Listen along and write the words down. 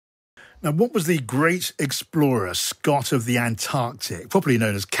Now, what was the great explorer Scott of the Antarctic, popularly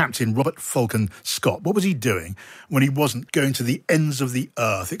known as Captain Robert Falcon Scott, what was he doing when he wasn't going to the ends of the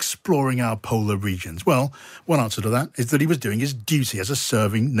earth, exploring our polar regions? Well, one answer to that is that he was doing his duty as a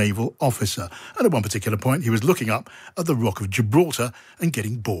serving naval officer. And at one particular point, he was looking up at the Rock of Gibraltar and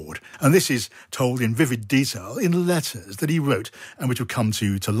getting bored. And this is told in vivid detail in letters that he wrote and which have come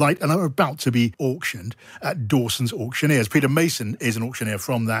to light and are about to be auctioned at Dawson's Auctioneers. Peter Mason is an auctioneer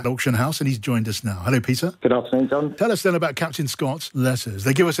from that auction house, and he's joined us now. Hello, Peter. Good afternoon, John. Tell us then about Captain Scott's letters.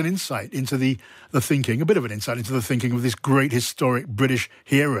 They give us an insight into the thinking, a bit of an insight into the thinking of this great historic British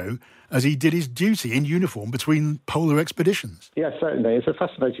hero as he did his duty in uniform between polar expeditions. Yes, certainly. It's a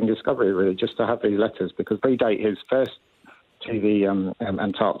fascinating discovery, really, just to have these letters, because they date his first to the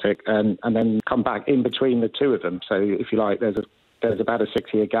Antarctic and then come back in between the two of them. So, if you like, there's about a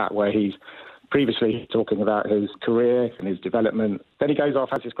 6-year gap where he's previously talking about his career and his development. Then he goes off,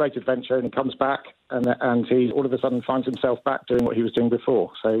 has this great adventure, and he comes back, and he all of a sudden finds himself back doing what he was doing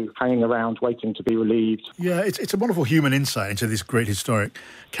before. So hanging around, waiting to be relieved. Yeah, it's a wonderful human insight into this great historic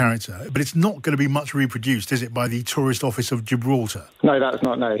character. But it's not going to be much reproduced, is it, by the Tourist Office of Gibraltar? No, that's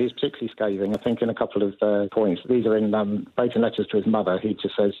not. No, he's particularly scathing, I think, in a couple of points. These are in both in letters to his mother. He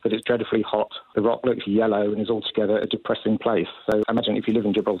just says that it's dreadfully hot, the rock looks yellow, and is altogether a depressing place. So I imagine if you live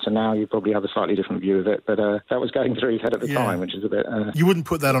in Gibraltar now, you probably have a slightly different view of it. But that was going through his head at the time, which is a bit... You wouldn't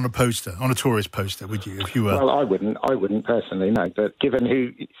put that on a poster, on a tourist poster, would you, if you were... Well, I wouldn't personally, no. But given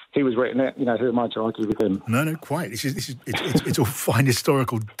who was written it, who am I to argue with him? No, quite. It's a fine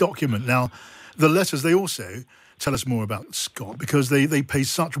historical document. Now, the letters, they also tell us more about Scott because they pay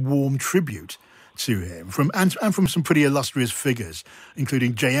such warm tribute to him from some pretty illustrious figures,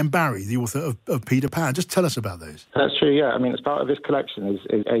 including J.M. Barrie, the author of Peter Pan. Just tell us about those. That's true, yeah. I mean, as part of this collection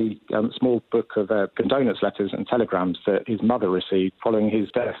is a small book of condolence letters and telegrams that his mother received following his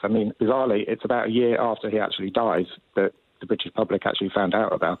death. I mean, bizarrely, it's about a year after he actually dies that the British public actually found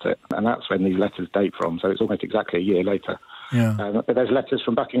out about it. And that's when these letters date from, so it's almost exactly a year later. Yeah. But there's letters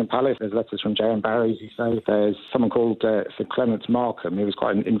from Buckingham Palace, there's letters from J.M. Barrie, as you say. There's someone called Sir Clements Markham, who was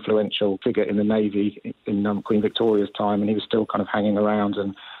quite an influential figure in the Navy in Queen Victoria's time, and he was still kind of hanging around,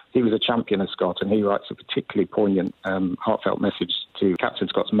 and he was a champion of Scott, and he writes a particularly poignant, heartfelt message to Captain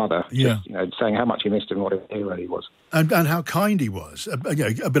Scott's mother, just, saying how much he missed him and what a hero he was. And how kind he was. A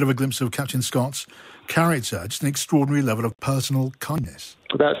bit of a glimpse of Captain Scott's character, just an extraordinary level of personal kindness.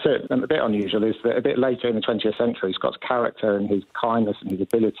 That's it. And a bit unusual is that a bit later in the 20th century, Scott's character and his kindness and his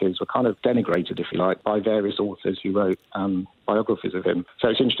abilities were kind of denigrated, if you like, by various authors who wrote biographies of him. So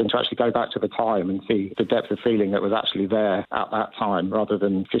it's interesting to actually go back to the time and see the depth of feeling that was actually there at that time, rather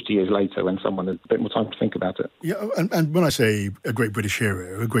than 50 years later when someone had a bit more time to think about it. Yeah, and when I say a great British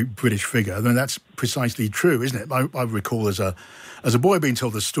hero, a great British figure, then that's precisely true, isn't it? I recall as a boy being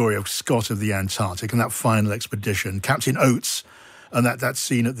told the story of Scott of the Antarctic and that final expedition, Captain Oates, and that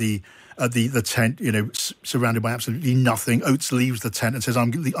scene at the tent, surrounded by absolutely nothing. Oates leaves the tent and says,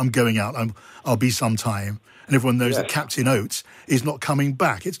 I'm going out, I'll be some time. And everyone knows that Captain Oates is not coming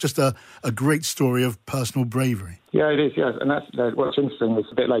back. It's just a great story of personal bravery. Yeah, it is, yes. And that's what's interesting is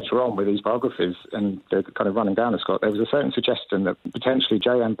a bit later on with these biographies and the kind of running down of Scott, there was a certain suggestion that potentially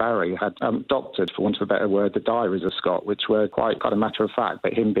J.M. Barrie had doctored, for want of a better word, the diaries of Scott, which were quite kind of matter of fact,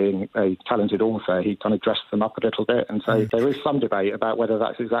 but him being a talented author, he kind of dressed them up a little bit. And so there is some debate about whether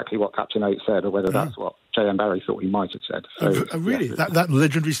that's exactly what Captain Oates said or whether that's what J.M. Barrie thought he might have said. So, really? That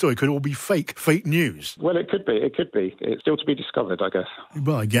legendary story could all be fake news? Well, it could be. It's still to be discovered, I guess.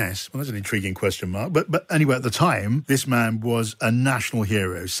 Well, I guess. Well, that's an intriguing question mark. But anyway, at the time, this man was a national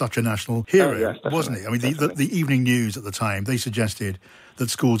hero, such a national hero, wasn't he? I mean, the evening news at the time, they suggested that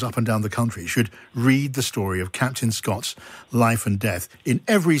schools up and down the country should read the story of Captain Scott's life and death in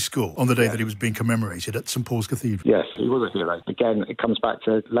every school on the day that he was being commemorated at St Paul's Cathedral. Yes, he was a hero. Again, it comes back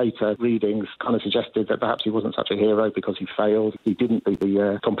to later readings kind of suggested that perhaps he wasn't such a hero because he failed. He didn't beat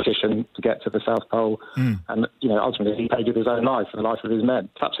the competition to get to the South Pole. And, ultimately he paid with his own life and the life of his men.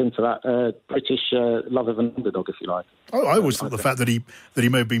 Taps into that British love of an underdog, if you like. Oh, I always thought the fact that he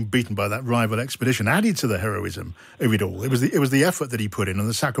may have been beaten by that rival expedition added to the heroism of it all. It was the effort that he put in and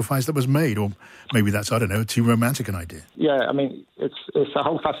the sacrifice that was made, or maybe that's, I don't know, too romantic an idea. Yeah, I mean, it's a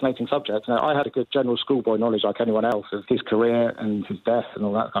whole fascinating subject. Now, I had a good general schoolboy knowledge, like anyone else, of his career and his death and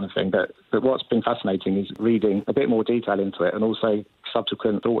all that kind of thing. But what's been fascinating is reading a bit more detail into it and also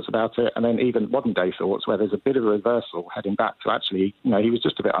subsequent thoughts about it, and then even modern-day thoughts where there's a bit of a reversal heading back to actually, he was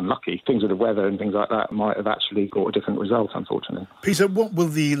just a bit unlucky. Things with the weather and things like that might have actually got a different result, unfortunately. Peter, what will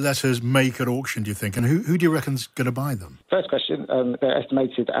the letters make at auction, do you think, and who do you reckon's going to buy them? First question, they're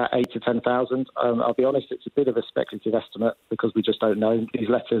estimated at 8,000 to 10,000. I'll be honest, it's a bit of a speculative estimate because we just don't know. These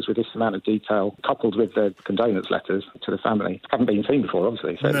letters with this amount of detail, coupled with the condolence letters to the family, haven't been seen before,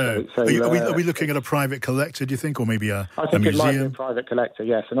 obviously. No. Are we looking at a private collector, do you think, or maybe a museum? I think it might be a private collector,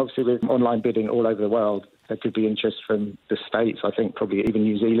 yes. And obviously with online bidding all over the world, there could be interest from the States, I think probably even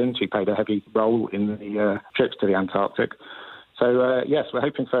New Zealand, who played a heavy role in the trips to the Antarctic. So, yes, we're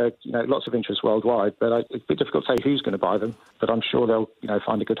hoping for lots of interest worldwide, but it's a bit difficult to say who's going to buy them, but I'm sure they'll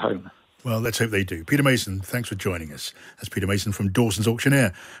find a good home. Well, let's hope they do. Peter Mason, thanks for joining us. That's Peter Mason from Dawson's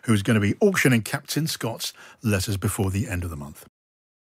Auctioneer, who's going to be auctioning Captain Scott's letters before the end of the month.